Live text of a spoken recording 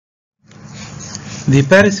The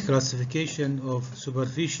Paris classification of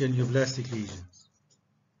superficial neoplastic lesions.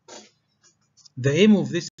 The aim of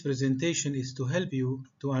this presentation is to help you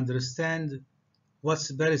to understand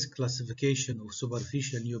what's Paris classification of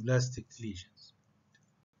superficial neoplastic lesions.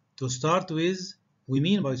 To start with, we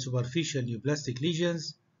mean by superficial neoplastic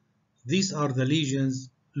lesions, these are the lesions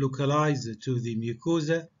localized to the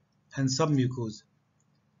mucosa and submucosa.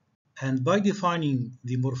 And by defining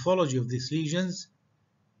the morphology of these lesions,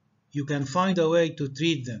 you can find a way to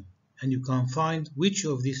treat them, and you can find which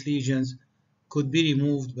of these lesions could be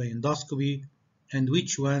removed by endoscopy and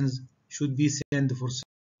which ones should be sent for surgery.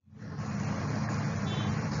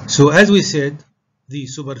 So as we said, the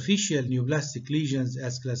superficial neoplastic lesions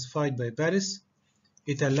as classified by Paris,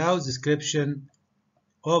 it allows description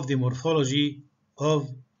of the morphology of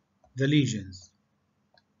the lesions.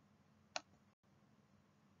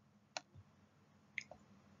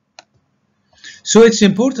 So it's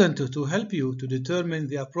important to help you to determine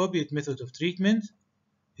the appropriate method of treatment.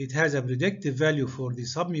 It has a predictive value for the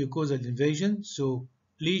submucosal invasion, so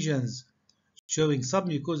lesions showing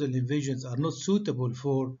submucosal invasions are not suitable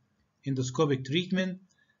for endoscopic treatment,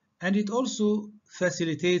 and it also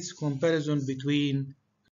facilitates comparison between.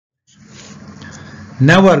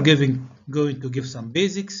 Now we're going to give some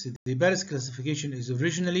basics. The Paris classification is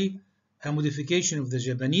originally a modification of the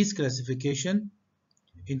Japanese classification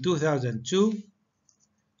in 2002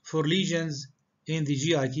 for lesions in the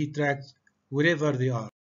GIT tract wherever they are.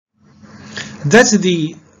 That's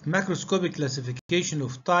the macroscopic classification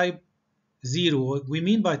of type 0. We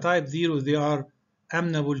mean by type 0 they are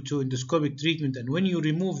amenable to endoscopic treatment, and when you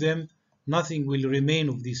remove them, nothing will remain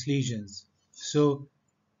of these lesions. So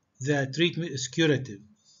the treatment is curative.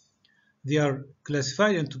 They are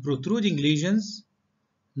classified into protruding lesions,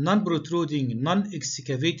 non-protruding,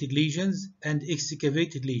 non-excavated lesions, and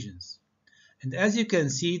excavated lesions. And as you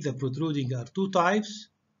can see, the protruding are two types.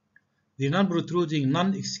 The non-protruding,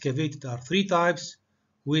 non-excavated are three types,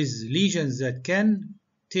 with lesions that can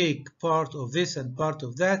take part of this and part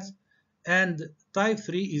of that. And type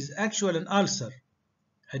 3 is actually an ulcer,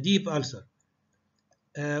 a deep ulcer.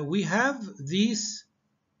 We have these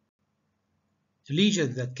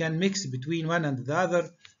lesions that can mix between one and the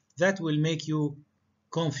other. That will make you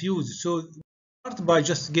confused. So start by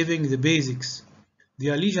just giving the basics.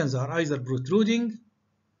 The lesions are either protruding,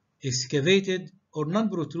 excavated, or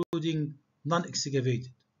non-protruding,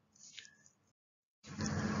 non-excavated.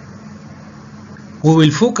 We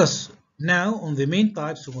will focus now on the main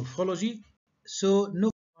types of morphology, so no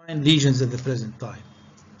fine lesions at the present time.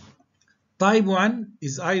 Type 1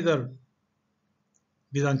 is either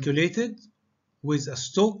pedunculated with a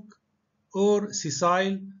stalk or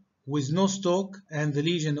sessile with no stalk and the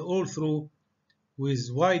lesion all through with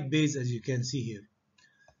wide base, as you can see here.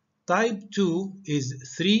 Type 2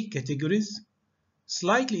 is three categories: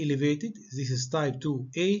 slightly elevated, this is type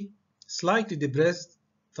 2A, slightly depressed,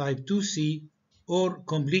 type 2C, or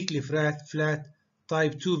completely flat,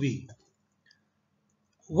 type 2B.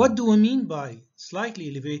 What do we mean by slightly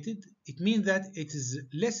elevated? It means that it is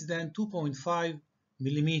less than 2.5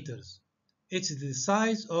 millimeters. It's the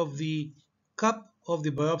size of the cup of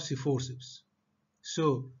the biopsy forceps.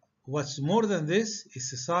 So what's more than this is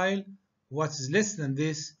sessile, what's less than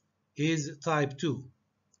this is type 2.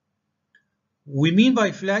 We mean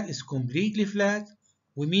by flat is completely flat.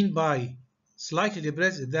 We mean by slightly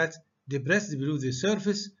depressed that depressed below the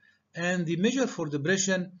surface, and the measure for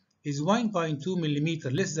depression is 1.2 millimeter,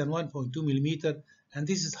 less than 1.2 millimeter, and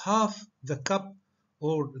this is half the cup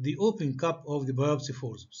or the open cup of the biopsy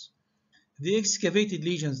forceps. The excavated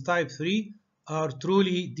lesions type 3 are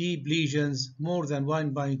truly deep lesions, more than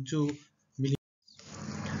 1.2 millimeters.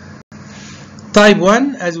 Type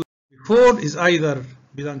 1, as we said before, is either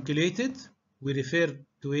pedunculated, we refer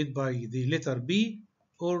to it by the letter B,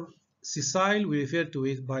 or sessile, we refer to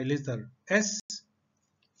it by letter S.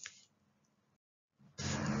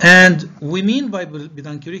 And we mean by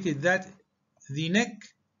pedunculated that the neck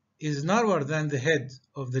is narrower than the head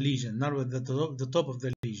of the lesion, narrower than the top of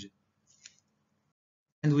the lesion.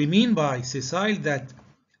 And we mean by sessile that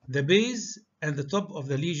the base and the top of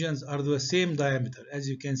the lesions are the same diameter, as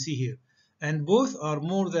you can see here. And both are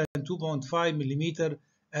more than 2.5 millimeter.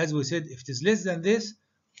 As we said, if it is less than this,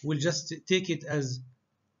 we'll just take it as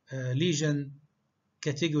lesion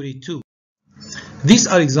category 2. These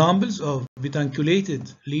are examples of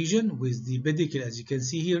pedunculated lesion with the pedicle, as you can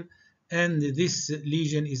see here, and this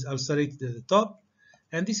lesion is ulcerated at the top.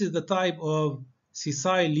 And this is the type of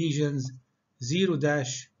sessile lesions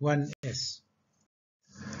 0-1S.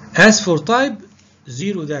 As for type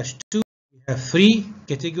 0-2, we have three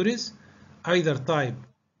categories: either type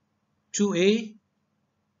 2A,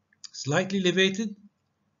 slightly elevated,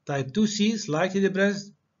 type 2C, slightly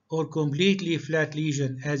depressed, or completely flat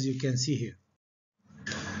lesion, as you can see here.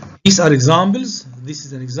 These are examples. This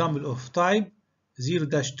is an example of type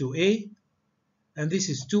 0-2A, and this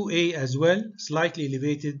is 2A as well, slightly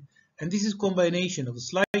elevated, and this is combination of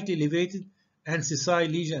slightly elevated and sessile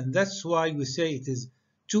lesion, and that's why we say it is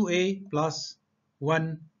 2A plus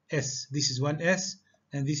 1S. This is 1S,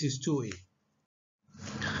 and this is 2A.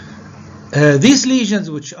 These lesions,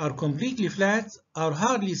 which are completely flat, are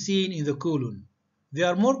hardly seen in the colon. They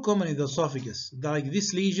are more common in the esophagus, like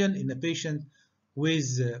this lesion in a patient with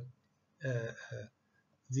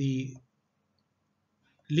the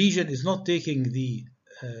lesion is not taking the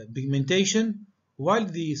pigmentation, while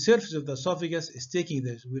the surface of the esophagus is taking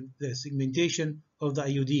the segmentation of the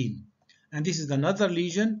iodine. And this is another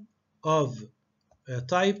lesion of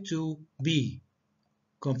type 2B,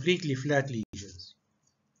 completely flat lesions.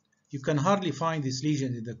 You can hardly find these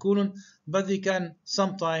lesions in the colon, but they can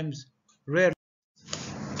sometimes rarely.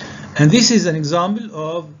 And this is an example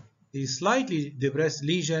of the slightly depressed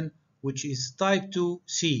lesion, which is type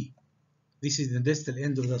 2C. This is the distal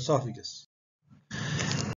end of the esophagus.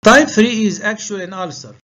 Type 3 is actually an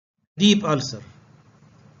ulcer, deep ulcer.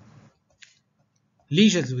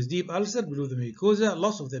 Lesions with deep ulcer below the mucosa,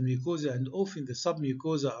 loss of the mucosa, and often the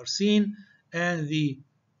submucosa are seen, and the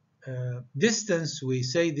distance, we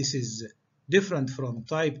say this is different from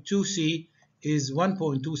type 2C, is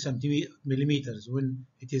 1.2 millimeters. When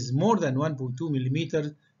it is more than 1.2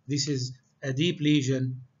 millimeters, this is a deep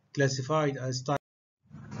lesion classified as type.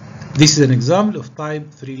 This is an example of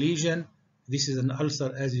type 3 lesion. This is an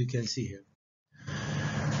ulcer, as you can see here.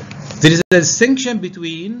 There is a distinction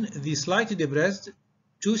between the slightly depressed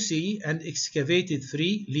 2C and excavated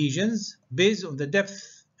 3 lesions based on the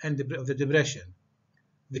depth and of the depression.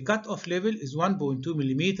 The cutoff level is 1.2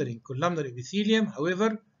 millimeter in columnar epithelium.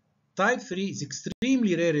 However, type 3 is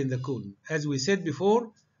extremely rare in the colon. As we said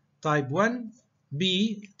before, type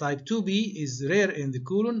 1B, type 2B is rare in the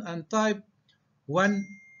colon, and type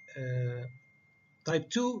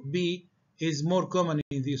 2B is more common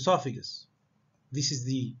in the esophagus. This is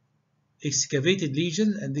the excavated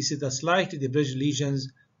lesion, and this is the slightly depressed lesions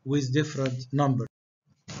with different numbers.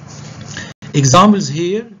 Examples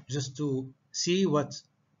here, just to see what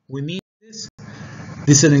we mean by this.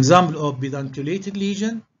 This is an example of pedunculated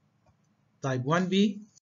lesion, type 1B.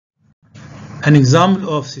 An example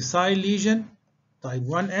of sessile lesion, type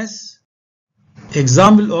 1S.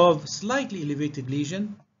 Example of slightly elevated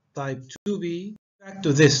lesion, type 2B. Back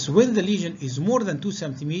to this, when the lesion is more than 2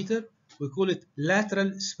 centimeters, we call it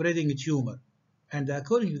lateral spreading tumor. And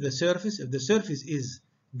according to the surface, if the surface is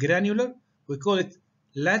granular, we call it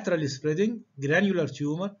laterally spreading granular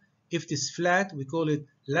tumor. If it is flat, we call it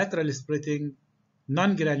laterally spreading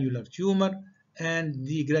non-granular tumor. And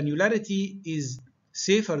the granularity is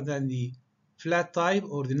safer than the flat type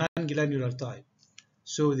or the non-granular type.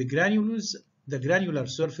 So the granular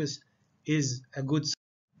surface is a good sign.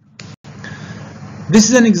 This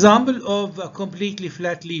is an example of a completely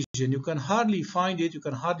flat lesion. You can hardly find it, you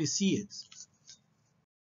can hardly see it.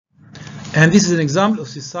 And this is an example of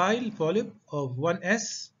sessile polyp of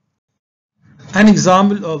 1S. An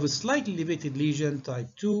example of a slightly elevated lesion, type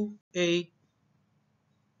 2A.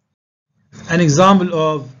 An example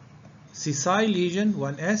of sessile lesion,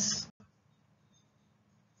 1S.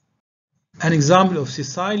 An example of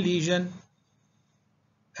sessile lesion,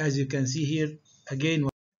 as you can see here, again, 1S.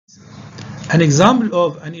 An example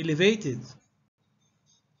of an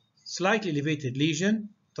slightly elevated lesion,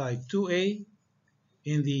 type 2A,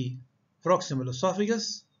 in the proximal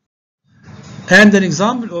esophagus. And an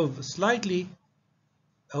example of slightly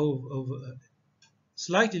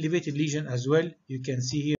elevated lesion as well. You can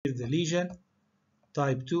see here the lesion,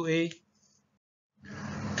 type 2A.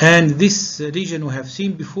 And this lesion we have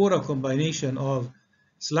seen before, a combination of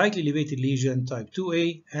slightly elevated lesion, type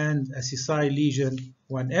 2A, and a sessile lesion,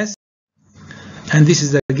 1S. And this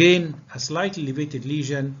is again a slightly elevated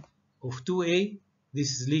lesion of 2A.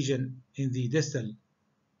 This is lesion in the distal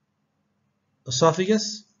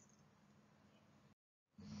esophagus.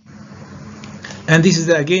 And this is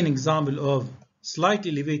again example of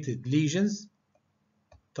slightly elevated lesions,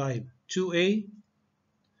 type 2A.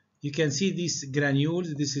 You can see these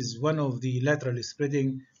granules. This is one of the laterally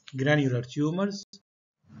spreading granular tumors.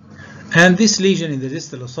 And this lesion in the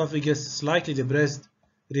distal esophagus, slightly depressed,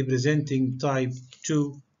 representing type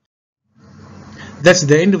 2. That's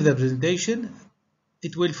the end of the presentation.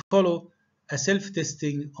 It will follow a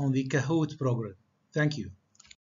self-testing on the Kahoot program. Thank you.